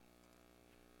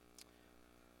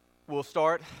We'll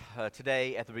start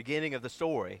today at the beginning of the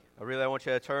story. I want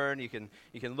you to turn. You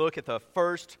can look at the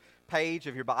first page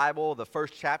of your Bible, the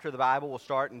first chapter of the Bible. We'll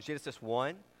start in Genesis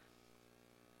 1.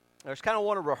 I just kind of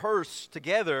want to rehearse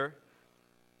together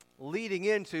leading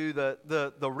into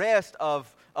the rest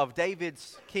of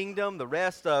David's kingdom, the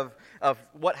rest of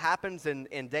what happens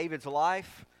in David's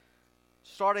life,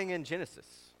 starting in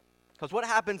Genesis. Because what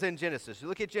happens in Genesis? You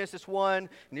look at Genesis 1, and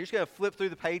you're just going to flip through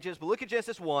the pages, but look at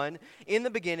Genesis 1. In the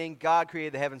beginning, God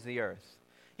created the heavens and the earth.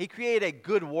 He created a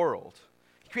good world.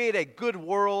 He created a good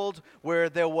world where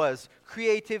there was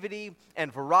creativity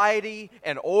and variety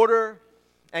and order.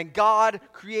 And God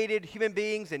created human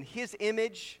beings in His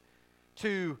image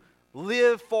to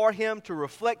live for Him, to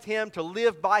reflect Him, to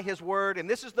live by His word. And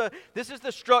this is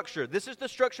the structure. This is the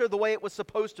structure of the way it was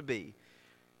supposed to be.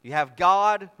 You have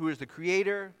God, who is the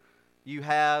creator. You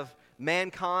have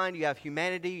mankind, you have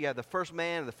humanity, you have the first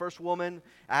man and the first woman,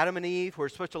 Adam and Eve, who are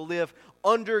supposed to live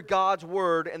under God's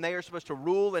word, and they are supposed to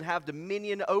rule and have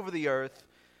dominion over the earth,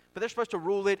 but they're supposed to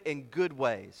rule it in good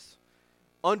ways,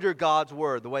 under God's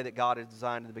word, the way that God has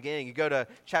designed in the beginning. You go to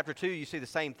chapter 2, you see the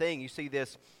same thing. You see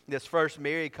this first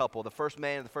married couple, the first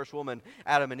man and the first woman,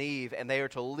 Adam and Eve, and they are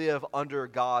to live under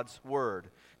God's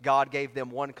word. God gave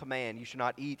them one command: you should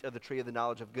not eat of the tree of the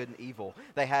knowledge of good and evil.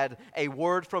 They had a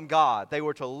word from God. They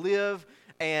were to live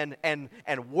and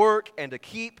work and to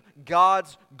keep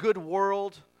God's good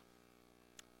world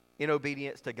in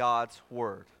obedience to God's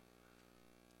word.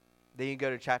 Then you go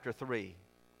to chapter 3,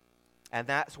 and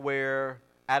that's where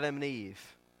Adam and Eve,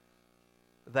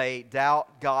 they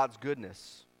doubt God's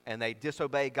goodness, and they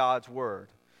disobey God's word,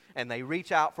 and they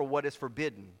reach out for what is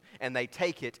forbidden, and they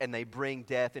take it and they bring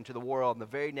death into the world. In the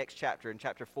very next chapter, in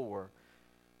chapter 4,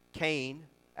 Cain,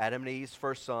 Adam and Eve's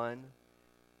first son,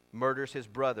 murders his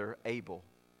brother Abel.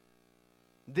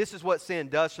 This is what sin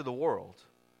does to the world.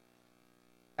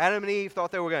 Adam and Eve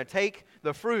thought they were going to take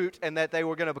the fruit and that they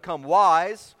were going to become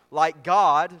wise, like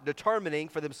God, determining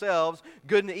for themselves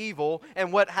good and evil.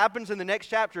 And what happens in the next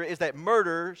chapter is that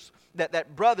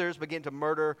brothers begin to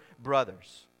murder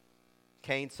brothers.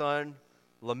 Cain's son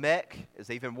Lamech is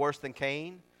even worse than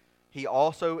Cain. He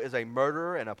also is a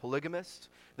murderer and a polygamist.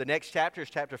 The next chapter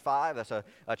is chapter 5. That's a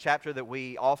chapter that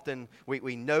we often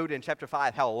note in chapter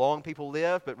 5 how long people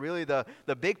live. But really the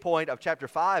big point of chapter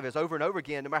 5 is over and over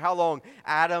again, no matter how long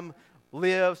Adam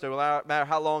lives, no matter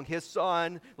how long his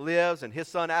son lives and his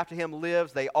son after him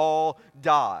lives, they all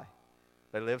die.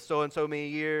 They live so and so many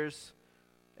years,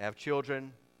 they have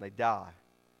children, they die.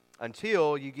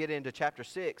 Until you get into chapter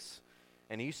 6,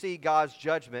 and you see God's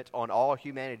judgment on all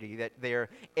humanity, that their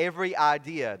every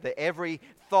idea, that every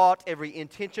thought, every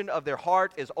intention of their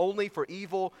heart is only for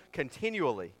evil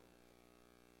continually.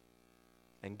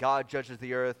 And God judges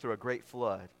the earth through a great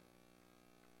flood.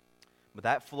 But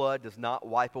that flood does not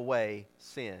wipe away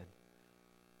sin.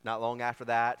 Not long after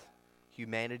that,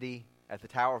 humanity at the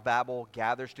Tower of Babel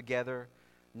gathers together,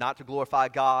 not to glorify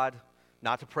God,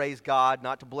 not to praise God,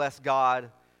 not to bless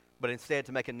God, but instead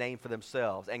to make a name for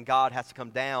themselves. And God has to come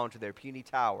down to their puny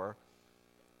tower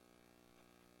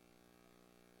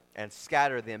and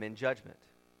scatter them in judgment.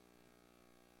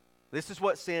 This is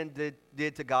what sin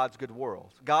did to God's good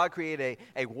world. God created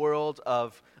a world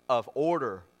of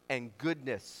order and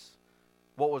goodness,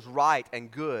 what was right and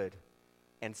good,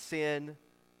 and sin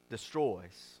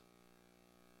destroys.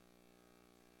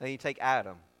 Then you take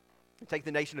Adam, you take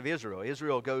the nation of Israel.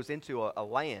 Israel goes into a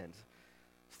land.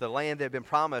 It's the land that had been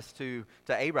promised to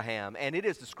Abraham, and it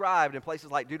is described in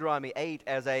places like Deuteronomy 8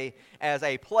 as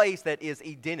a place that is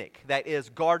Edenic, that is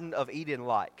Garden of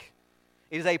Eden-like.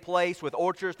 It is a place with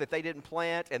orchards that they didn't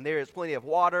plant, and there is plenty of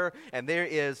water, and there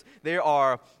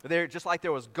just like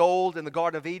there was gold in the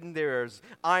Garden of Eden, there is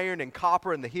iron and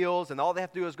copper in the hills, and all they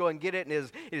have to do is go and get it, and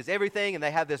it is everything. And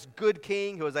they have this good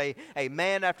king who is a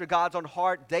man after God's own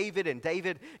heart, David. And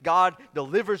God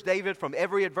delivers David from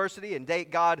every adversity, and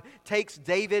God takes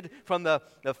David from the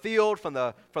field, from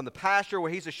the pasture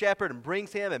where he's a shepherd, and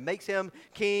brings him and makes him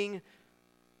king.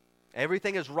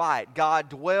 Everything is right. God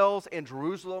dwells in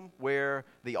Jerusalem where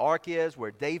the ark is,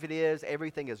 where David is.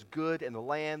 Everything is good in the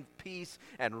land. Peace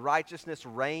and righteousness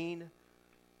reign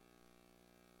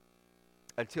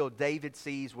until David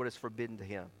sees what is forbidden to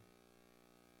him.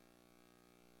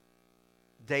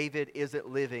 David isn't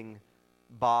living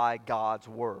by God's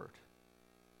word.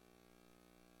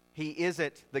 He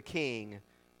isn't the king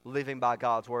living by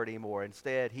God's word anymore.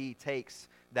 Instead, he takes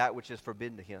that which is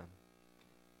forbidden to him.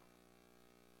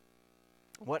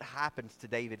 What happens to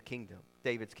David's kingdom?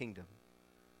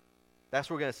 That's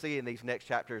what we're going to see in these next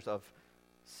chapters of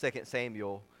 2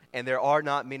 Samuel. And there are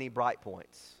not many bright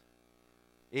points.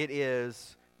 It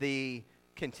is the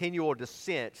continual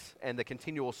descent and the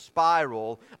continual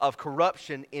spiral of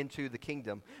corruption into the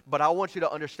kingdom. But I want you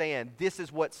to understand, this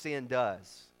is what sin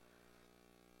does.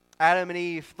 Adam and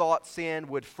Eve thought sin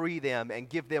would free them and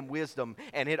give them wisdom,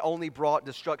 and it only brought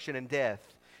destruction and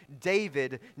death.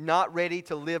 David, not ready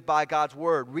to live by God's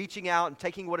word, reaching out and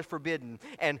taking what is forbidden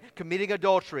and committing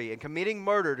adultery and committing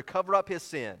murder to cover up his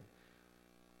sin,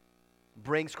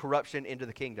 brings corruption into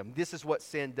the kingdom. This is what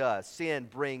sin does. Sin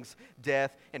brings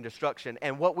death and destruction.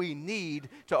 And what we need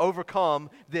to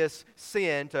overcome this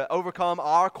sin, to overcome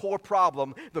our core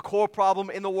problem, the core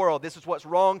problem in the world, this is what's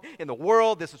wrong in the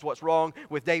world, this is what's wrong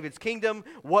with David's kingdom.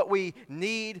 What we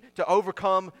need to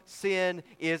overcome sin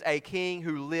is a king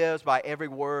who lives by every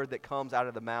word that comes out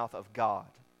of the mouth of God.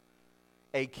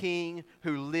 A king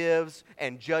who lives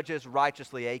and judges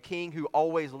righteously. A king who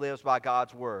always lives by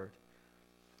God's word.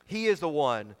 He is the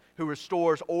one who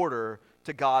restores order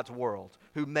to God's world,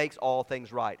 who makes all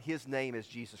things right. His name is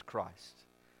Jesus Christ.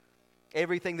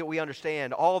 Everything that we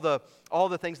understand, all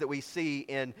the things that we see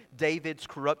in David's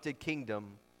corrupted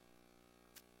kingdom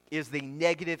is the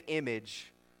negative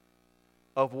image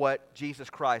of what Jesus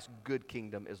Christ's good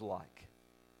kingdom is like.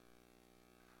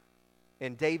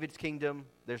 In David's kingdom,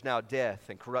 there's now death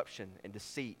and corruption and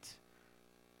deceit,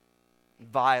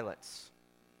 violence.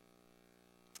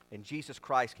 In Jesus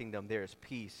Christ's kingdom, there is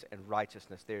peace and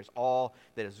righteousness. There's all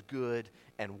that is good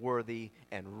and worthy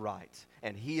and right.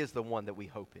 And He is the one that we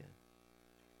hope in.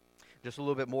 Just a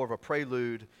little bit more of a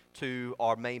prelude to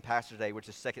our main passage today, which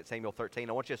is 2 Samuel 13.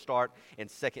 I want you to start in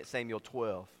 2 Samuel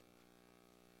 12.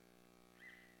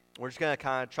 We're just going to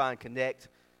kind of try and connect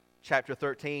chapter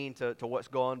 13 to what's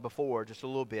gone before just a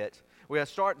little bit. We're going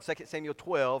to start in 2 Samuel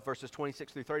 12, verses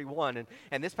 26 through 31.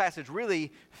 And this passage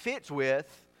really fits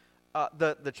with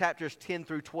the chapters 10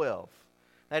 through 12.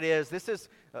 That is, this is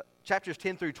chapters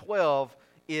 10 through 12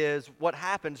 is what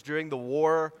happens during the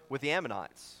war with the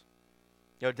Ammonites.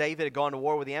 You know, David had gone to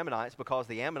war with the Ammonites because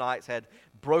the Ammonites had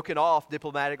broken off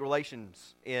diplomatic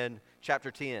relations in chapter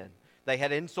 10. They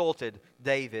had insulted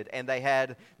David, and they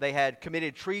had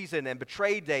committed treason and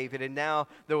betrayed David, and now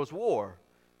there was war.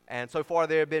 And so far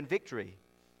there had been victory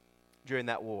during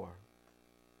that war.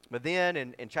 But then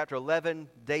in chapter 11,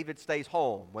 David stays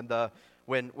home.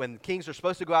 When kings are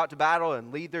supposed to go out to battle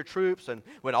and lead their troops, and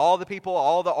when all the people,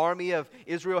 all the army of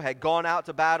Israel had gone out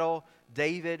to battle,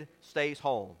 David stays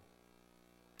home.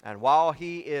 And while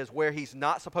he is where he's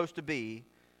not supposed to be,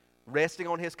 resting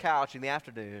on his couch in the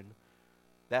afternoon,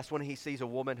 that's when he sees a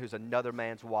woman who's another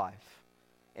man's wife,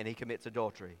 and he commits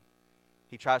adultery.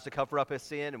 He tries to cover up his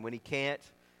sin, and when he can't,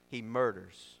 he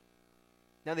murders.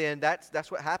 Now then, that's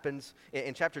what happens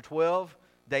in chapter 12.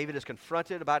 David is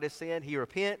confronted about his sin. He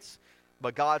repents,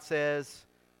 but God says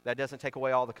that doesn't take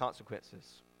away all the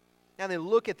consequences. Now then,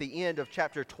 look at the end of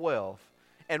chapter 12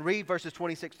 and read verses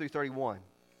 26 through 31.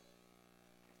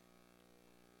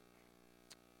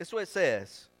 This is what it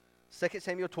says. 2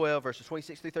 Samuel 12, verses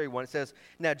 26 through 31. It says,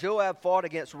 "Now Joab fought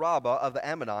against Rabbah of the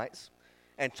Ammonites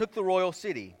and took the royal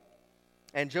city.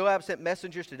 And Joab sent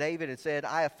messengers to David and said,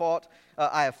 I have fought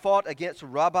against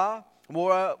Rabbah.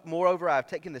 Moreover, I have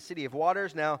taken the city of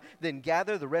waters. Now then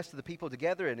gather the rest of the people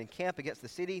together and encamp against the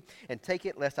city and take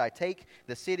it, lest I take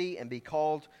the city and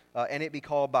it be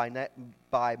called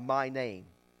by my name.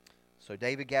 So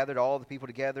David gathered all the people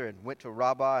together and went to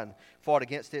Rabbah and fought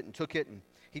against it and took it. And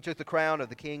he took the crown of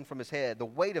the king from his head. The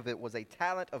weight of it was a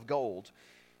talent of gold,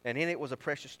 and in it was a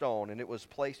precious stone, and it was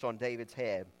placed on David's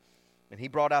head. And he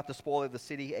brought out the spoil of the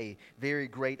city, a very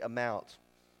great amount.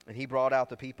 And he brought out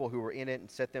the people who were in it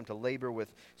and set them to labor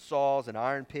with saws and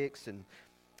iron picks and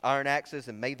iron axes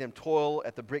and made them toil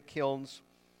at the brick kilns.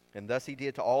 And thus he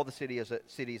did to all the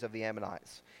cities of the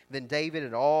Ammonites. Then David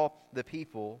and all the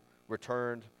people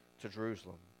returned to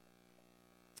Jerusalem."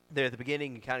 There at the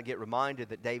beginning, you kind of get reminded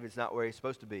that David's not where he's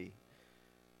supposed to be.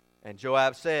 And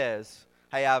Joab says,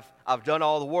 hey, I've done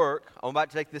all the work. I'm about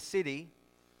to take this city.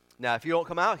 Now, if you don't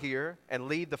come out here and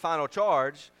lead the final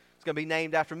charge, it's going to be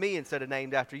named after me instead of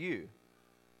named after you.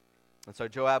 And so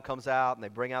Joab comes out, and they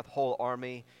bring out the whole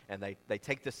army, and they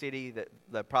take the city,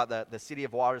 the city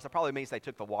of waters. That probably means they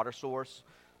took the water source.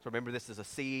 So remember, this is a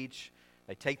siege.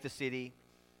 They take the city,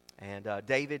 and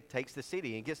David takes the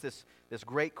city and gets this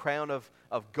great crown of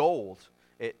gold,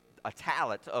 a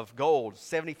talent of gold,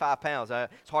 75 pounds.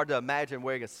 It's hard to imagine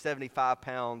wearing a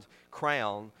 75-pound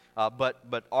crown,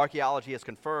 but archaeology has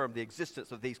confirmed the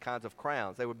existence of these kinds of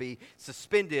crowns. They would be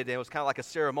suspended, and it was kind of like a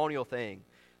ceremonial thing,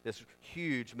 this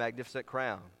huge, magnificent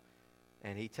crown.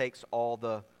 And he takes all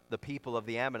the people of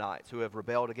the Ammonites who have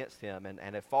rebelled against him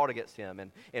and have fought against him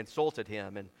and insulted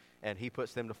him, and he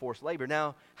puts them to forced labor.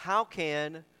 Now, how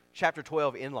can chapter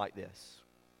 12 end like this?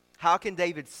 How can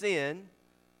David sin?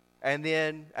 And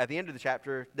then at the end of the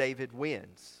chapter, David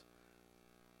wins.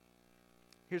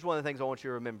 Here's one of the things I want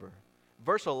you to remember.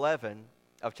 Verse 11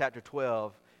 of chapter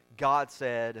 12, God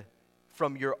said,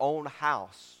 from your own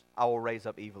house I will raise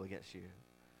up evil against you.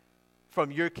 From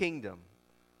your kingdom,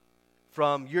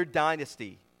 from your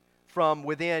dynasty, from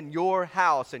within your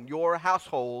house and your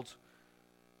household,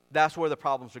 that's where the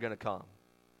problems are going to come.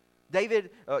 David,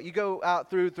 you go out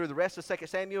through the rest of 2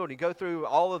 Samuel, and you go through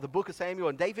all of the book of Samuel,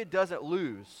 and David doesn't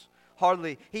lose.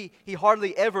 He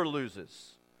hardly ever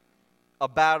loses a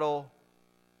battle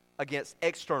against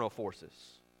external forces.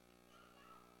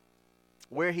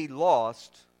 Where he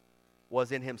lost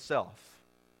was in himself.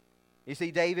 You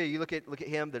see, David, you look at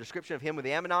him, the description of him with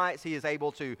the Ammonites, he is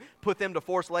able to put them to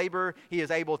forced labor. He is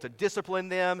able to discipline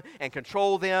them and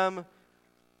control them.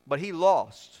 But he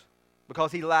lost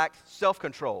because he lacked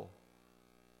self-control.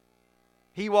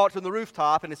 He walked from the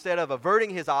rooftop, and instead of averting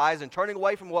his eyes and turning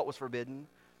away from what was forbidden,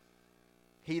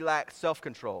 he lacked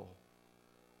self-control.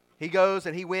 He goes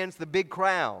and he wins the big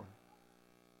crown.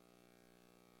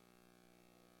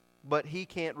 But he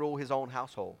can't rule his own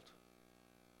household.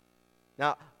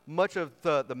 Now, much of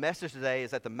the message today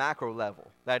is at the macro level.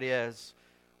 That is,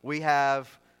 we have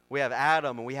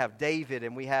Adam, and we have David,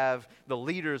 and we have the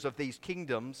leaders of these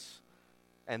kingdoms,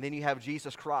 and then you have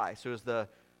Jesus Christ, who is the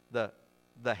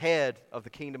head of the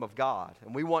kingdom of God,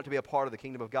 and we want to be a part of the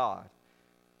kingdom of God.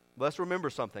 But let's remember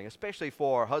something, especially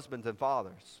for husbands and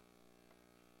fathers.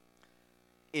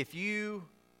 If you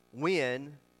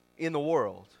win in the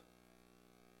world,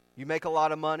 you make a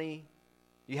lot of money,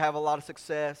 you have a lot of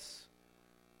success,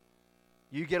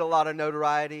 you get a lot of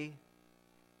notoriety,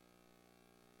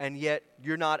 and yet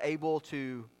you're not able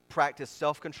to practice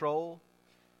self-control,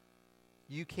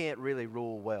 you can't really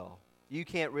rule well. You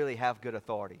can't really have good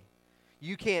authority.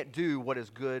 You can't do what is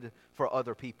good for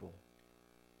other people.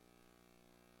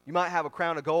 You might have a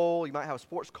crown of gold, you might have a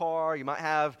sports car, you might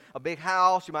have a big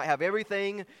house, you might have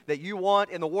everything that you want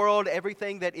in the world,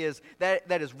 everything that is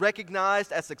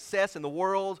recognized as success in the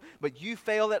world, but you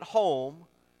fail at home,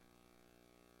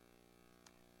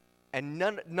 and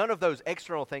none of those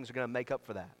external things are going to make up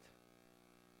for that.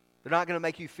 They're not going to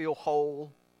make you feel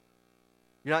whole.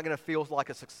 You're not going to feel like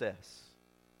a success.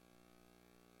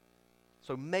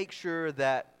 So make sure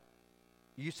that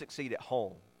you succeed at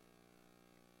home.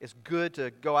 It's good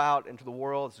to go out into the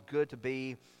world. It's good to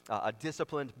be a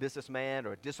disciplined businessman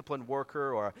or a disciplined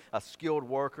worker or a skilled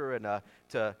worker and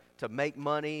to make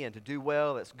money and to do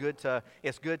well. It's good to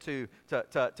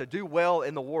do well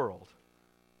in the world.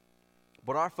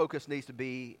 But our focus needs to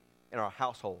be in our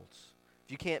households.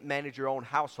 If you can't manage your own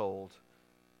household,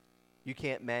 you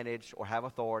can't manage or have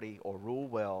authority or rule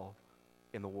well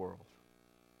in the world.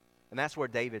 And that's where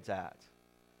David's at.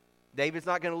 David's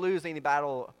not going to lose any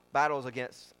battles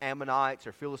against Ammonites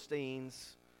or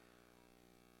Philistines.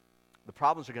 The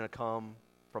problems are going to come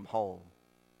from home,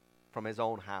 from his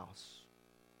own house.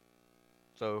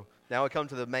 So now we come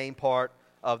to the main part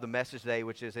of the message today,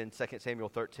 which is in 2 Samuel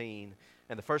 13.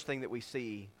 And the first thing that we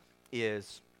see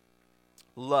is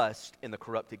lust in the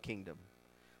corrupted kingdom.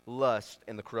 Lust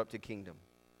in the corrupted kingdom.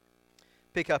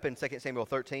 Pick up in 2 Samuel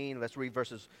 13. Let's read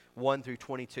verses 1 through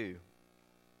 22.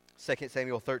 2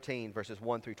 Samuel 13, verses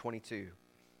 1 through 22.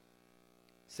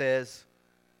 Says,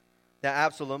 now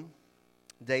Absalom,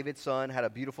 David's son, had a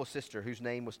beautiful sister whose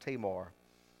name was Tamar.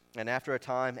 And after a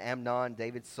time, Amnon,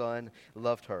 David's son,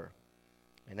 loved her.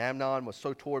 And Amnon was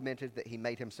so tormented that he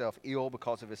made himself ill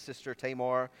because of his sister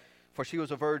Tamar, for she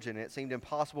was a virgin, and it seemed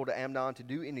impossible to Amnon to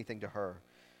do anything to her.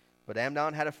 But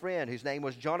Amnon had a friend whose name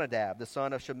was Jonadab, the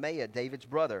son of Shemaiah, David's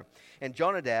brother. And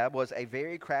Jonadab was a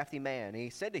very crafty man. And he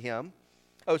said to him,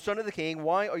 O son of the king,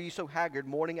 why are you so haggard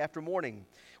morning after morning?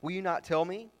 Will you not tell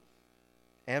me?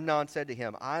 Amnon said to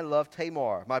him, I love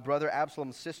Tamar, my brother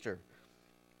Absalom's sister.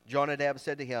 Jonadab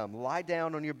said to him, lie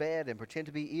down on your bed and pretend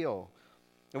to be ill.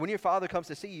 And when your father comes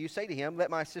to see you, say to him, let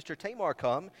my sister Tamar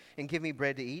come and give me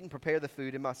bread to eat and prepare the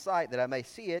food in my sight, that I may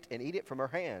see it and eat it from her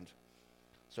hand.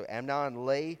 So Amnon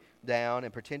lay down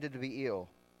and pretended to be ill.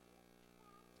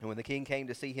 And when the king came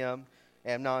to see him,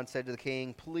 Amnon said to the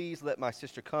king, please let my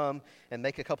sister come and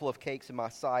make a couple of cakes in my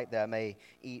sight, that I may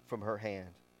eat from her hand.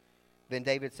 Then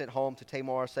David sent home to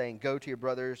Tamar, saying, go to your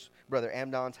brother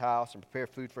Amnon's house and prepare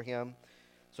food for him.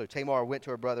 So Tamar went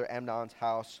to her brother Amnon's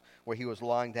house, where he was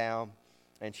lying down.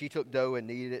 And she took dough and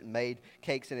kneaded it and made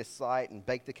cakes in his sight and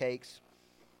baked the cakes.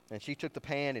 And she took the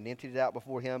pan and emptied it out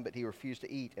before him, but he refused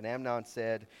to eat. And Amnon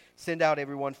said, send out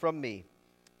everyone from me.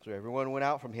 So everyone went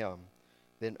out from him.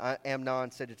 Then Amnon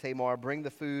said to Tamar, bring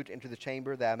the food into the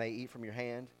chamber, that I may eat from your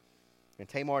hand. And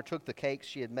Tamar took the cakes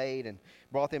she had made and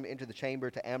brought them into the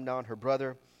chamber to Amnon, her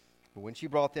brother. But when she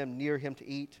brought them near him to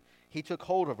eat, he took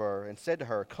hold of her and said to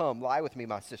her, "Come, lie with me,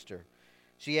 my sister."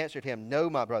 She answered him, "No,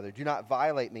 my brother, do not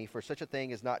violate me, for such a thing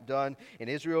is not done in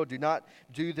Israel. Do not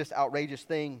do this outrageous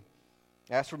thing.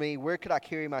 As for me, where could I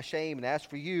carry my shame? And as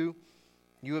for you,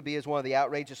 you would be as one of the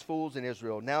outrageous fools in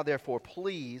Israel. Now, therefore,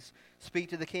 please speak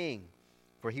to the king,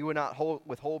 for he would not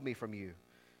withhold me from you."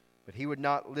 But he would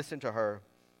not listen to her.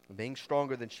 And being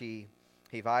stronger than she,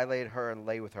 he violated her and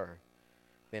lay with her.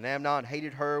 Then Amnon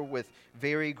hated her with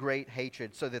very great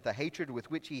hatred, so that the hatred with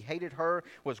which he hated her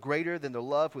was greater than the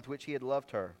love with which he had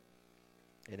loved her.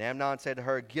 And Amnon said to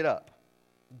her, "Get up,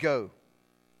 go."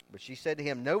 But she said to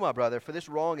him, "No, my brother, for this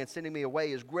wrong in sending me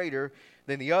away is greater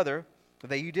than the other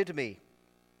that you did to me."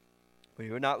 But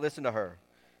he would not listen to her.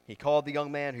 He called the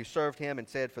young man who served him and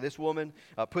said, "For this woman,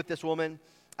 put this woman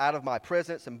out of my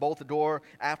presence," and bolt the door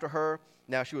after her.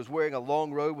 Now she was wearing a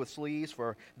long robe with sleeves,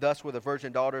 for thus were the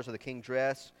virgin daughters of the king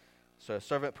dressed. So a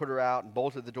servant put her out and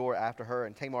bolted the door after her,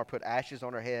 and Tamar put ashes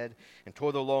on her head and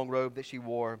tore the long robe that she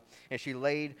wore. And she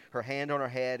laid her hand on her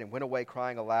head and went away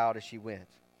crying aloud as she went.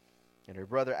 And her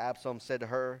brother Absalom said to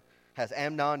her, "Has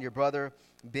Amnon your brother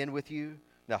been with you?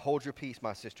 Now hold your peace,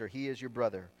 my sister. He is your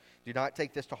brother. Do not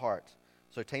take this to heart."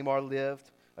 So Tamar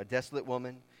lived, a desolate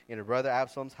woman, in her brother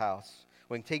Absalom's house.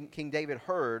 When King David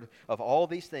heard of all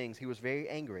these things, he was very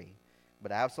angry.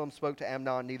 But Absalom spoke to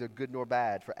Amnon neither good nor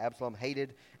bad, for Absalom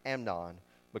hated Amnon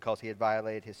because he had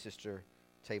violated his sister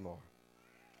Tamar.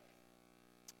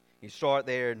 You start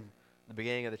there in the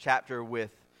beginning of the chapter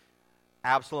with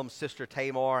Absalom's sister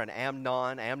Tamar and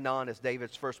Amnon. Amnon is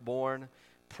David's firstborn,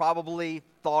 probably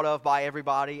thought of by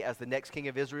everybody as the next king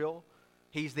of Israel.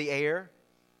 He's the heir.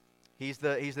 He's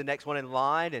the next one in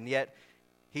line, and yet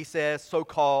he says,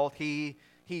 so-called, he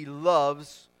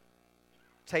loves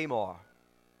Tamar.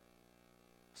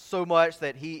 So much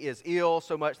that he is ill,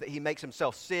 so much that he makes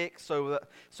himself sick, so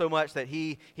much that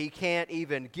he can't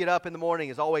even get up in the morning,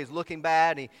 is always looking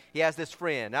bad, and he has this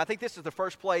friend. Now, I think this is the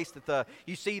first place that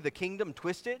you see the kingdom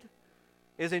twisted,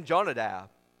 is in Jonadab.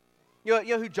 You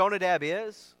know who Jonadab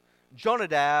is?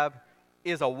 Jonadab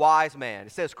is a wise man.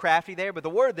 It says crafty there, but the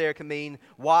word there can mean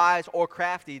wise or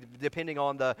crafty depending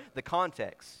on the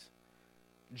context.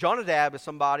 Jonadab is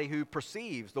somebody who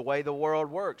perceives the way the world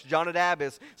works. Jonadab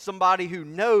is somebody who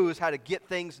knows how to get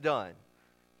things done.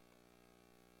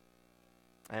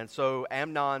 And so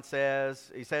Amnon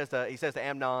says to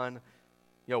Amnon,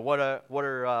 you know,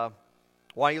 why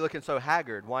are you looking so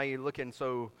haggard? Why are you looking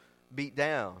so beat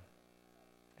down?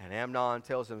 And Amnon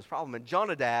tells him his problem. And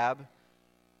Jonadab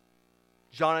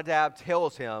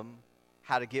tells him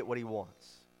how to get what he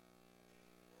wants.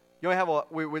 You know,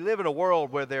 we live in a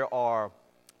world where there are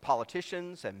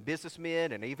politicians and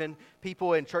businessmen and even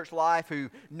people in church life who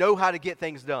know how to get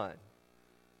things done.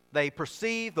 They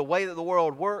perceive the way that the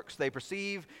world works. They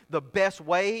perceive the best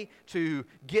way to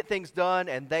get things done,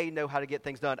 and they know how to get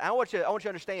things done. I want you to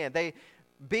understand,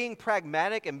 being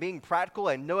pragmatic and being practical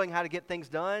and knowing how to get things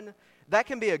done, that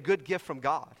can be a good gift from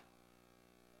God.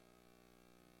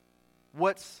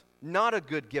 What's not a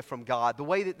good gift from God, the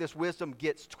way that this wisdom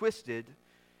gets twisted,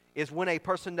 is when a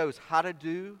person knows how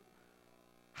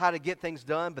to get things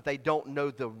done, but they don't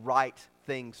know the right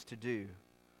things to do.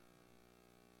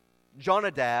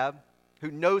 Jonadab,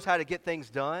 who knows how to get things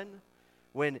done,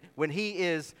 when he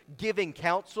is giving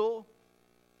counsel,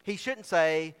 he shouldn't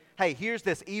say, "Hey, here's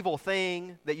this evil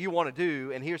thing that you want to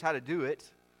do, and here's how to do it."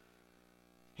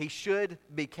 He should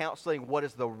be counseling what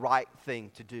is the right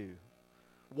thing to do.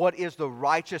 What is the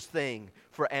righteous thing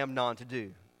for Amnon to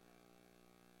do?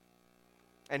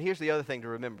 And here's the other thing to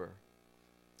remember.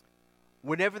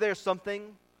 Whenever there's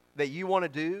something that you want to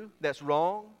do that's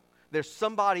wrong, there's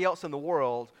somebody else in the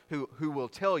world who will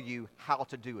tell you how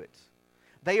to do it.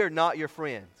 They are not your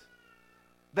friend.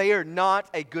 They are not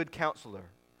a good counselor.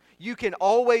 You can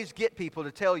always get people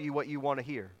to tell you what you want to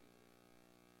hear.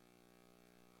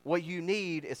 What you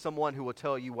need is someone who will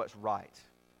tell you what's right.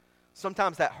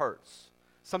 Sometimes that hurts.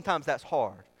 Sometimes that's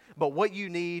hard. But what you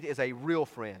need is a real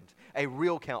friend, a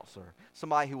real counselor,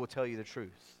 somebody who will tell you the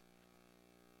truth.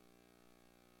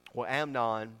 Well,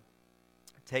 Amnon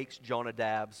takes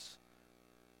Jonadab's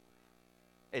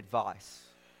advice.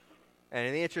 And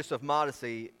in the interest of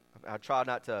modesty, I try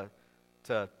not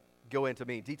to go into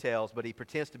many details, but he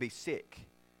pretends to be sick.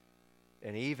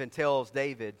 And he even tells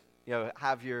David, you know,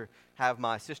 have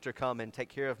my sister come and take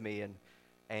care of me.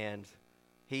 And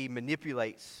he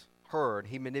manipulates her, and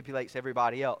he manipulates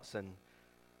everybody else. And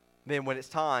then when it's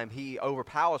time, he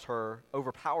overpowers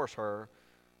her,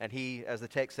 and he, as the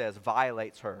text says,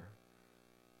 violates her.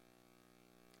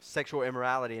 Sexual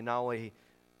immorality, and not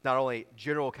only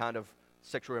general kind of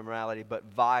sexual immorality, but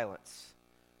violence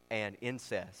and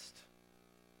incest.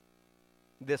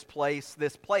 This place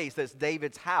that's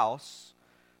David's house,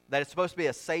 that is supposed to be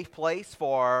a safe place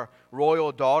for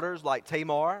royal daughters like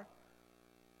Tamar,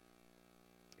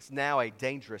 it's now a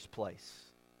dangerous place.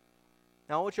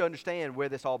 Now I want you to understand where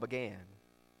this all began.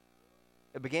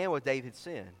 It began with David's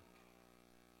sin.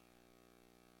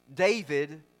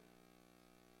 David,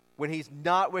 when he's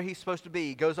not where he's supposed to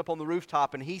be, goes up on the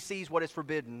rooftop and he sees what is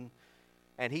forbidden,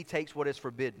 and he takes what is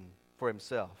forbidden for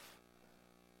himself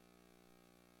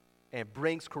and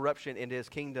brings corruption into his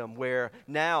kingdom, where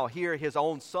now here his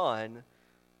own son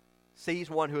sees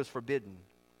one who is forbidden,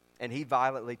 and he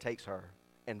violently takes her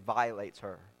and violates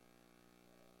her.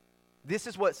 This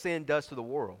is what sin does to the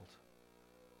world.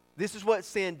 This is what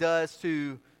sin does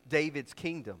to David's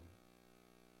kingdom.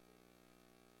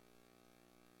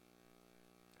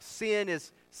 Sin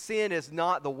is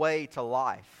not the way to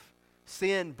life.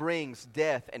 Sin brings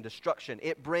death and destruction.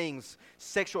 It brings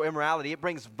sexual immorality. It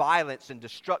brings violence and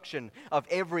destruction of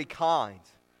every kind.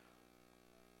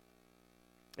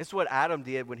 This is what Adam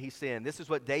did when he sinned. This is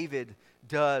what David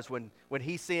does when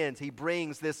he sins. He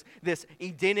brings this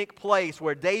Edenic place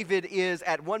where David is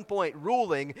at one point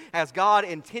ruling as God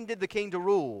intended the king to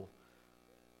rule.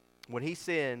 When he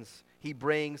sins, he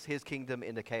brings his kingdom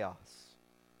into chaos.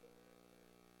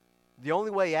 The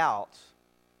only way out,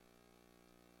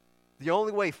 the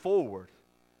only way forward,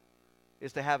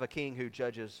 is to have a king who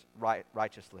judges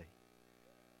righteously.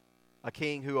 A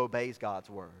king who obeys God's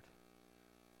word.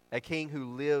 A king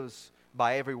who lives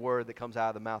by every word that comes out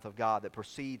of the mouth of God, that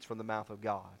proceeds from the mouth of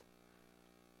God.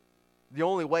 The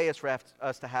only way is for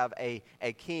us to have a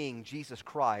king, Jesus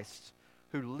Christ,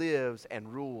 who lives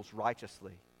and rules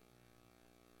righteously,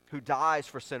 who dies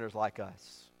for sinners like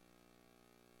us,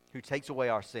 who takes away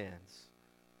our sins,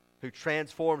 who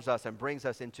transforms us and brings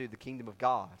us into the kingdom of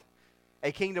God.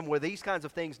 A kingdom where these kinds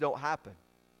of things don't happen.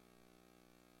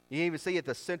 You even see at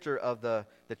the center of the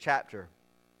chapter,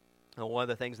 one of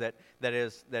the things that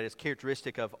is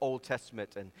characteristic of Old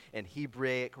Testament and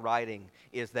Hebraic writing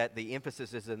is that the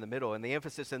emphasis is in the middle. And the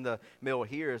emphasis in the middle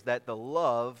here is that the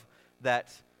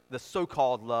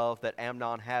so-called love that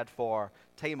Amnon had for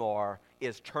Tamar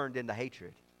is turned into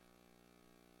hatred.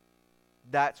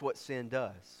 That's what sin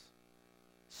does.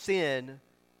 Sin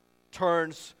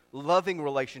turns loving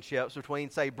relationships between,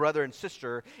 say, brother and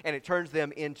sister, and it turns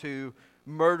them into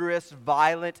murderous,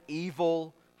 violent,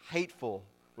 evil, hateful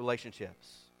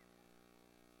relationships.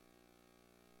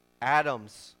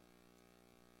 Adam's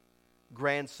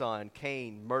grandson,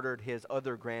 Cain, murdered his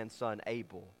other grandson,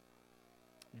 Abel.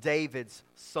 David's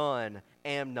son,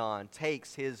 Amnon,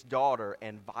 takes his daughter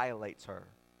and violates her.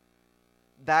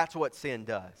 That's what sin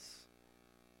does.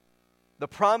 The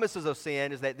promises of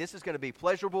sin is that this is going to be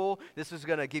pleasurable, this is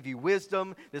going to give you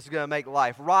wisdom, this is going to make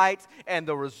life right, and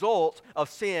the result of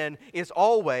sin is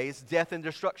always death and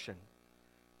destruction.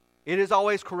 It is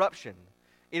always corruption.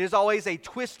 It is always a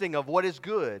twisting of what is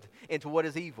good into what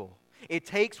is evil. It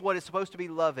takes what is supposed to be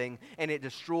loving and it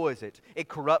destroys it. It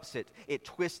corrupts it. It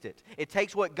twists it. It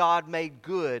takes what God made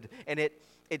good and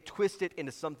it twists it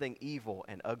into something evil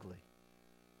and ugly.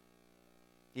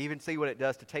 You even see what it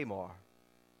does to Tamar.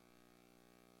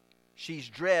 She's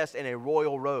dressed in a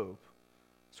royal robe.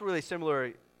 It's really similar.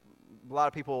 A lot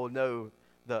of people know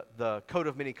the coat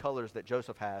of many colors that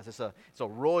Joseph has. It's a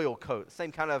royal coat.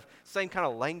 Same kind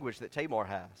of language that Tamar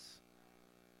has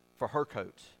for her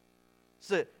coat.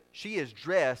 So she is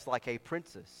dressed like a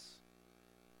princess.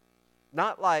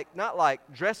 Not like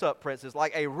dress up princess,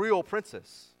 like a real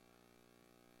princess.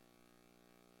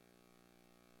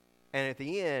 And at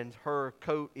the end, her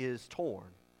coat is torn.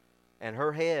 And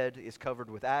her head is covered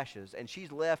with ashes. And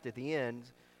she's left at the end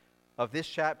of this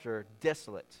chapter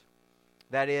desolate.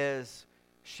 That is,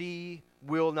 she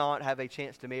will not have a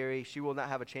chance to marry. She will not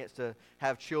have a chance to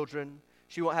have children.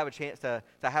 She won't have a chance to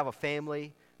have a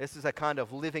family. This is a kind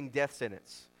of living death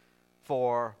sentence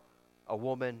for a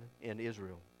woman in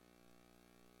Israel.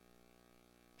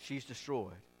 She's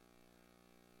destroyed.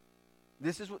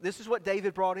 This is what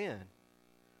David brought in.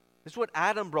 This is what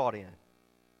Adam brought in.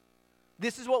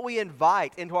 This is what we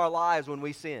invite into our lives when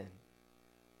we sin.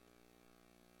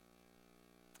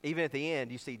 Even at the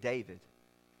end, you see David.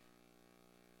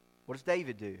 What does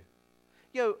David do?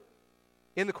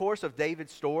 In the course of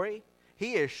David's story,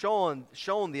 he has shown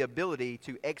the ability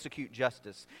to execute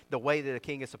justice the way that a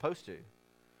king is supposed to.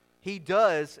 He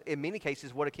does, in many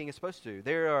cases, what a king is supposed to.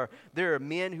 There are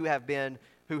men who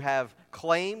have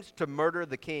claimed to murder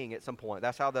the king at some point.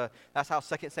 That's how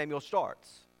 2 Samuel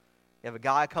starts. You have a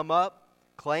guy come up,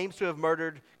 claims to have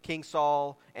murdered King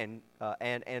Saul, and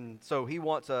so he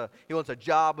wants a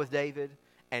job with David,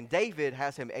 and David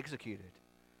has him executed.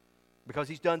 because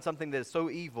he's done something that is so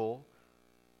evil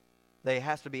that it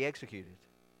has to be executed.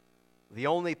 The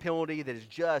only penalty that is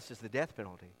just is the death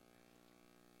penalty.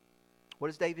 What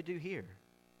does David do here?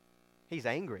 He's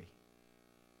angry.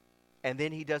 And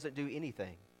then he doesn't do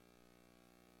anything.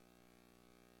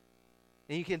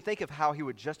 And you can think of how he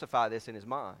would justify this in his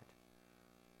mind.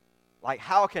 Like,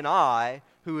 how can I,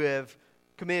 who have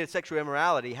committed sexual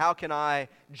immorality, how can I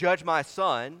judge my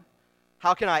son?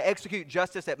 How can I execute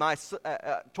justice at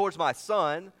towards my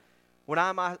son when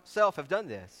I myself have done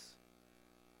this?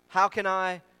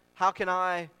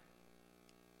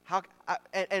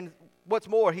 And what's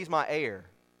more, he's my heir.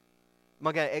 Am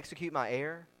I going to execute my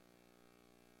heir?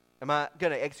 Am I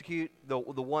going to execute the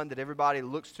one that everybody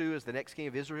looks to as the next king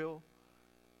of Israel?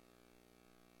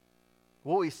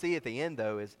 What we see at the end,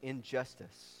 though, is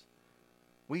injustice.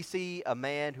 We see a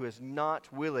man who is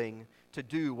not willing to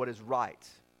do what is right.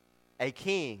 A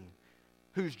king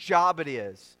whose job it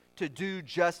is to do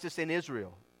justice in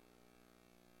Israel.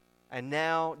 And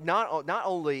now, not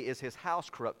only is his house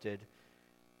corrupted,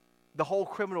 the whole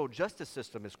criminal justice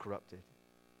system is corrupted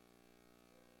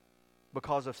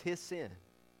because of his sin.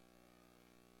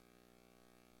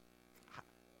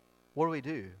 What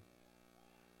do?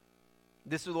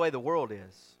 This is the way the world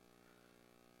is.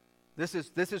 This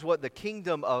is what the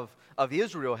kingdom of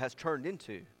Israel has turned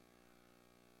into.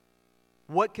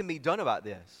 What can be done about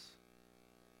this?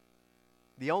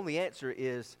 The only answer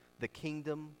is the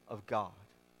kingdom of God.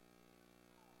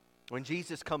 When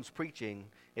Jesus comes preaching,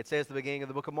 it says at the beginning of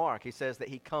the book of Mark, he says that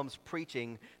he comes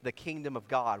preaching the kingdom of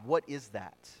God. What is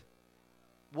that?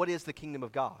 What is the kingdom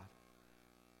of God?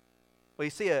 Well,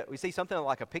 we see something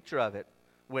like a picture of it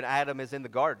when Adam is in the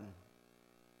garden,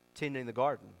 tending the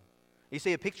garden. You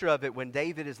see a picture of it when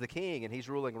David is the king and he's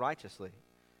ruling righteously.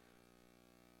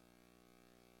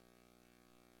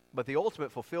 But the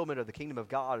ultimate fulfillment of the kingdom of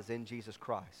God is in Jesus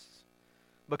Christ.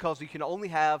 Because you can only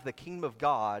have the kingdom of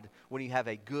God when you have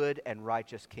a good and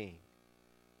righteous king.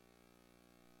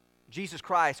 Jesus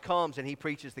Christ comes and he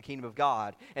preaches the kingdom of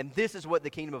God. And this is what the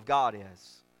kingdom of God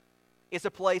is. It's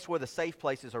a place where the safe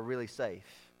places are really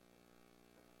safe.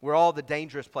 Where all the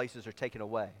dangerous places are taken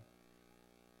away.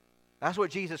 That's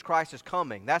what Jesus Christ is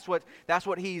coming. That's what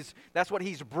he's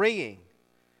bringing.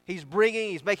 He's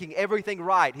making everything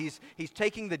right. He's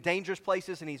taking the dangerous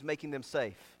places and he's making them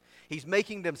safe. He's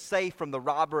making them safe from the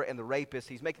robber and the rapist.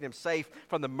 He's making them safe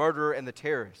from the murderer and the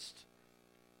terrorist.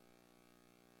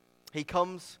 He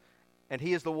comes and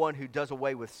he is the one who does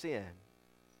away with sin. And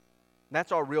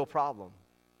that's our real problem.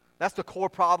 That's the core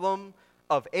problem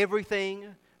of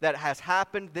everything that has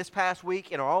happened this past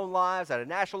week in our own lives at a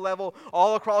national level,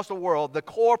 all across the world. The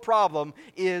core problem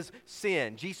is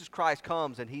sin. Jesus Christ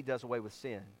comes and he does away with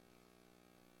sin.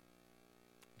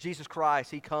 Jesus Christ,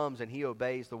 he comes and he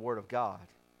obeys the word of God.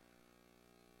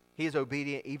 He is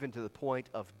obedient even to the point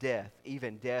of death,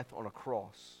 even death on a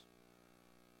cross.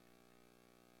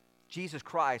 Jesus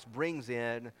Christ brings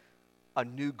in a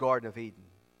new Garden of Eden.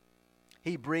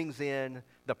 He brings in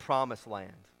the promised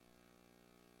land,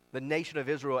 the nation of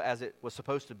Israel as it was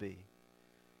supposed to be.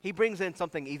 He brings in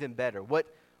something even better. What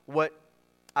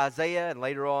Isaiah and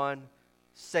later on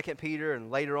 2 Peter and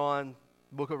later on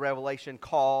book of Revelation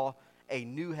call a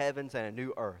new heavens and a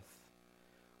new earth.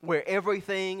 Where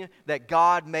everything that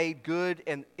God made good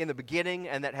in the beginning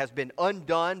and that has been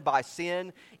undone by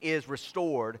sin is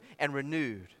restored and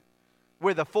renewed.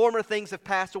 Where the former things have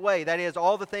passed away, that is,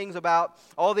 all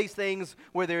these things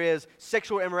where there is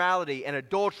sexual immorality and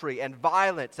adultery and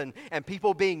violence and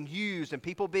people being used and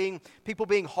people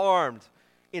being harmed.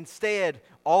 Instead,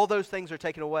 all those things are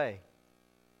taken away.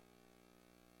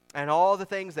 And all the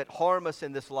things that harm us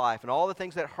in this life, and all the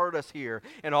things that hurt us here,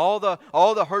 and all the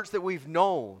hurts that we've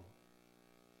known,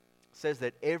 says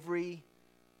that every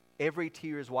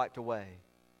tear is wiped away.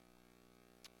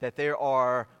 That there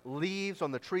are leaves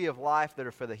on the tree of life that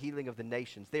are for the healing of the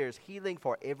nations. There is healing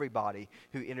for everybody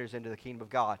who enters into the kingdom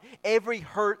of God. Every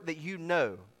hurt that you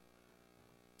know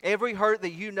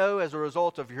as a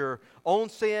result of your own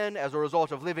sin, as a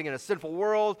result of living in a sinful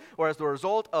world, or as the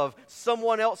result of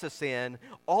someone else's sin,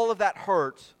 all of that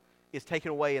hurt is taken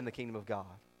away in the kingdom of God.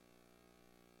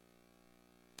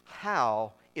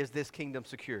 How is this kingdom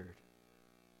secured?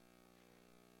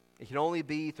 It can only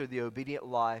be through the obedient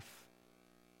life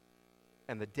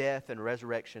and the death and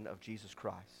resurrection of Jesus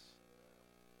Christ.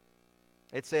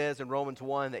 It says in Romans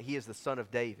 1 that he is the son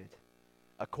of David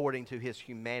according to his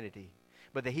humanity,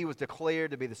 but that he was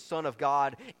declared to be the Son of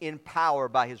God in power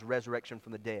by his resurrection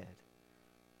from the dead.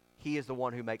 He is the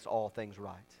one who makes all things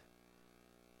right.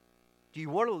 Do you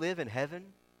want to live in heaven?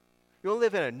 You want to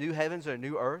live in a new heavens and a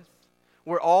new earth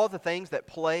where all the things that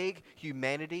plague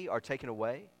humanity are taken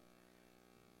away?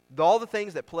 all the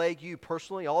things that plague you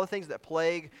personally, all the things that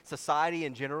plague society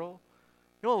in general,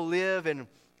 you don't live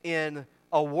in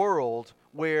a world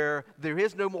where there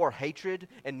is no more hatred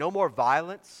and no more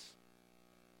violence.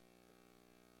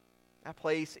 That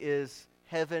place is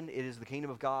heaven. It is the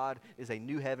kingdom of God. It is a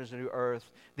new heavens and a new earth.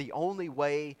 The only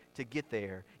way to get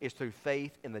there is through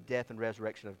faith in the death and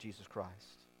resurrection of Jesus Christ.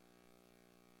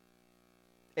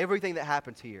 Everything that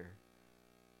happens here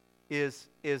is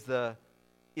the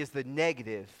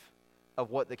negative of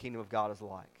what the kingdom of God is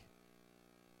like.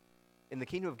 In the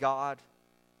kingdom of God,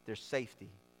 there's safety.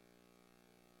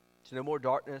 There's no more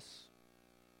darkness.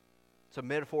 It's a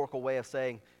metaphorical way of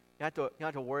saying you don't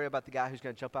have to worry about the guy who's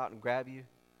going to jump out and grab you.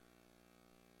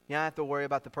 You don't have to worry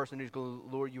about the person who's going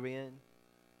to lure you in.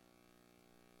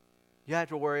 You don't have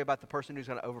to worry about the person who's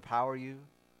going to overpower you.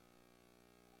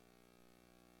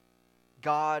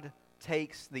 God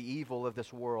takes the evil of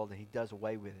this world and He does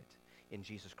away with it in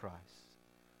Jesus Christ.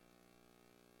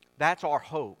 That's our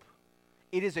hope.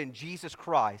 It is in Jesus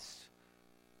Christ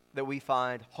that we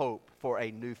find hope for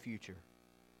a new future.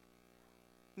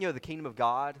 You know, the kingdom of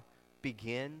God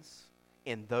begins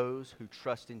in those who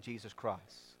trust in Jesus Christ.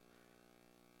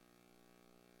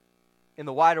 In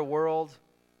the wider world,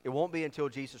 it won't be until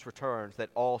Jesus returns that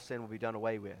all sin will be done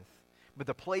away with. But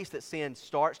the place that sin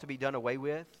starts to be done away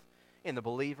with in the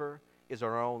believer is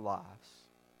our own lives,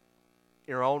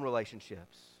 in our own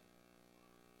relationships.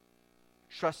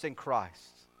 Trust in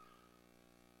Christ.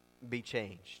 Be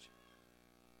changed.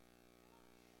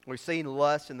 We've seen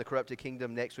lust in the corrupted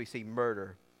kingdom. Next, we see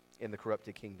murder in the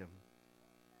corrupted kingdom.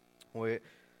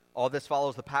 All this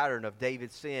follows the pattern of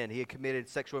David's sin. He had committed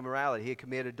sexual immorality. He had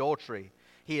committed adultery.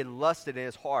 He had lusted in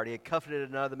his heart. He had coveted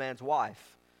another man's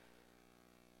wife.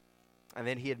 And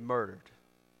then he had murdered.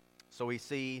 So we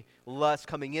see lust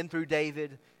coming in through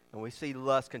David, and we see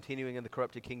lust continuing in the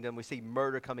corrupted kingdom. We see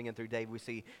murder coming in through David. We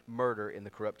see murder in the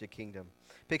corrupted kingdom.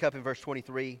 Pick up in verse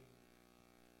 23. It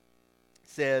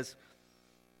says,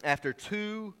 after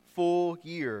 2 full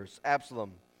years,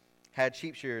 Absalom had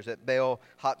sheep shears at Baal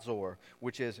Hatzor,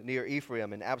 which is near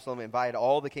Ephraim. And Absalom invited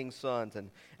all the king's sons. And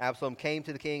Absalom came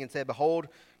to the king and said, behold,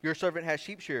 your servant has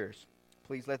sheep shears.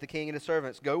 Please let the king and his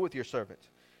servants go with your servant.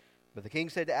 But the king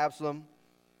said to Absalom,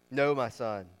 no, my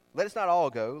son, let us not all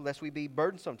go, lest we be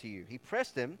burdensome to you. He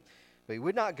pressed him, but he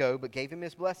would not go, but gave him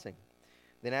his blessing.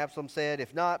 Then Absalom said,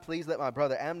 if not, please let my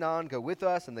brother Amnon go with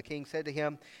us. And the king said to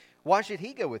him, why should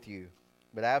he go with you?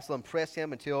 But Absalom pressed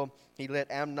him until he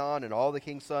let Amnon and all the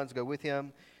king's sons go with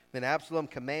him. Then Absalom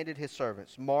commanded his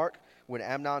servants, mark, when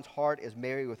Amnon's heart is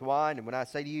merry with wine, and when I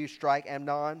say to you, strike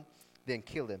Amnon, then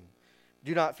kill him.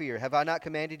 Do not fear. Have I not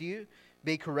commanded you?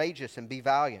 Be courageous and be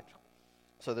valiant.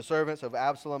 So the servants of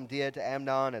Absalom did to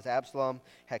Amnon as Absalom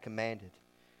had commanded.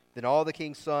 Then all the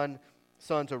king's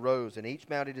sons arose, and each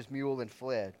mounted his mule and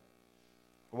fled.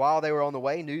 While they were on the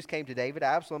way, news came to David,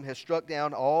 Absalom has struck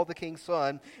down all the king's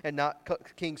sons, and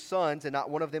not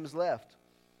one of them is left.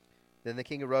 Then the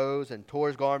king arose and tore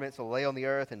his garments and lay on the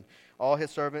earth, and all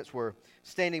his servants who were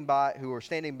standing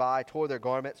by tore their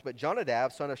garments. But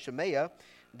Jonadab, son of Shemaiah,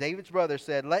 David's brother,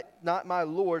 said, let not my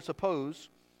lord suppose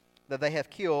that they have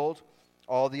killed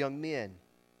all the young men.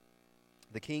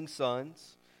 The king's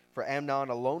sons, for Amnon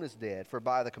alone is dead, for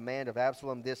by the command of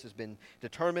Absalom this has been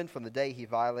determined from the day he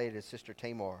violated his sister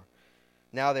Tamar.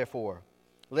 Now therefore,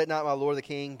 let not my lord the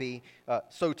king be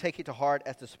so take it to heart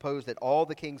as to suppose that all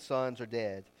the king's sons are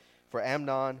dead, for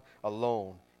Amnon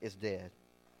alone is dead.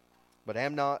 But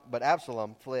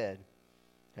Absalom fled,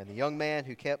 and the young man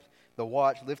who kept the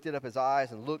watch lifted up his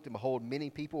eyes and looked, and behold, many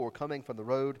people were coming from the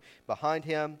road behind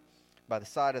him by the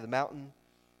side of the mountain.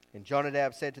 And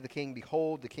Jonadab said to the king,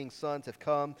 behold, the king's sons have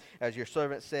come, as your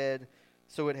servant said,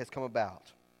 so it has come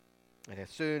about. And as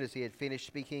soon as he had finished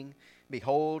speaking,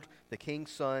 behold, the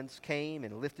king's sons came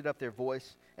and lifted up their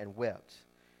voice and wept.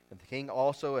 And the king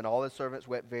also and all his servants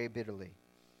wept very bitterly.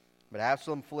 But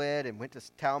Absalom fled and went to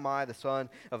Talmai, the son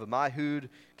of Ammihud,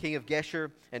 king of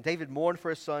Geshur, and David mourned for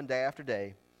his son day after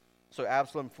day. So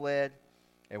Absalom fled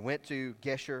and went to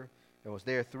Geshur and was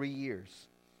there 3 years.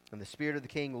 And the spirit of the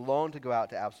king longed to go out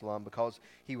to Absalom because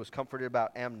he was comforted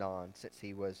about Amnon since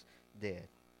he was dead.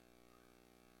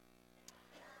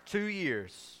 2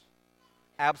 years,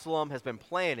 Absalom has been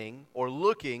planning or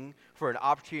looking for an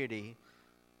opportunity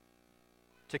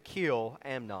to kill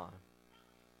Amnon.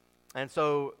 And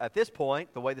so at this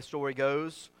point, the way the story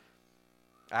goes,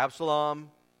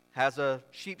 Absalom has a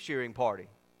sheep shearing party.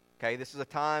 Okay, this is a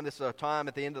time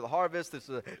at the end of the harvest. This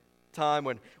is a time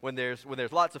when there's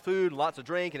lots of food and lots of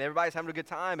drink and everybody's having a good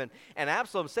time, and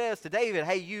Absalom says to David,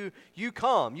 hey, you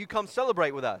come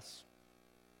celebrate with us.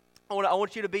 I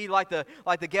want you to be like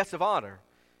the guest of honor.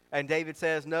 And David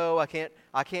says, no, I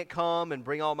can't come and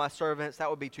bring all my servants. That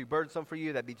would be too burdensome for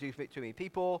you. That'd be too many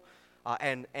people.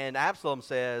 And Absalom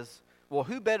says, well,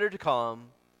 who better to come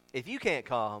if you can't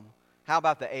come? How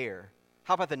about the heir?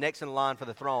 How about the next in line for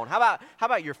the throne? How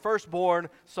about your firstborn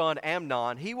son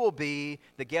Amnon? He will be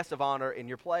the guest of honor in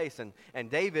your place. And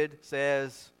David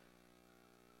says,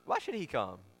 why should he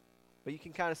come? But you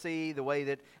can kind of see the way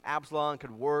that Absalom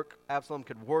could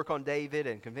work on David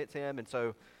and convince him. And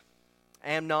so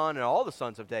Amnon and all the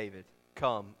sons of David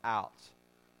come out.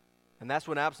 And that's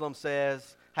when Absalom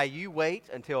says, hey, you wait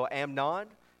until Amnon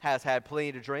has had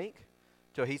plenty to drink,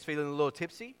 till he's feeling a little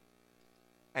tipsy,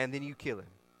 and then you kill him.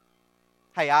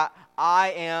 Hey,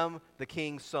 I am the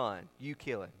king's son. You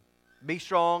kill him. Be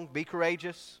strong, be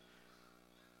courageous.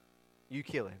 You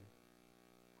kill him.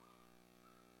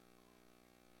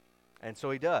 And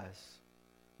so he does.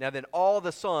 Now then all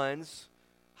the sons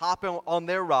hop on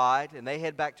their ride, and they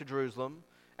head back to Jerusalem.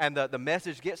 And the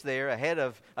message gets there ahead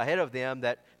of them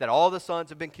that all the sons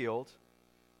have been killed.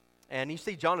 And you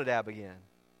see Jonadab again.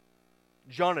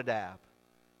 Jonadab,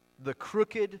 the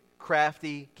crooked,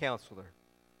 crafty counselor.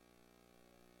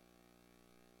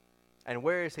 And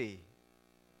where is he?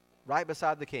 Right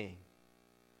beside the king.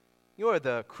 You know where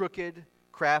the crooked,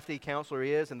 crafty counselor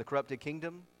is in the corrupted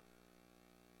kingdom?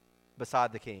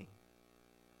 Beside the king.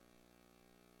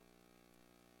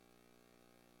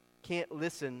 Can't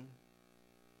listen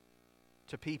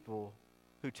to people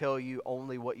who tell you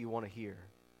only what you want to hear.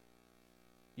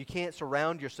 You can't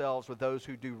surround yourselves with those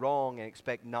who do wrong and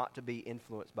expect not to be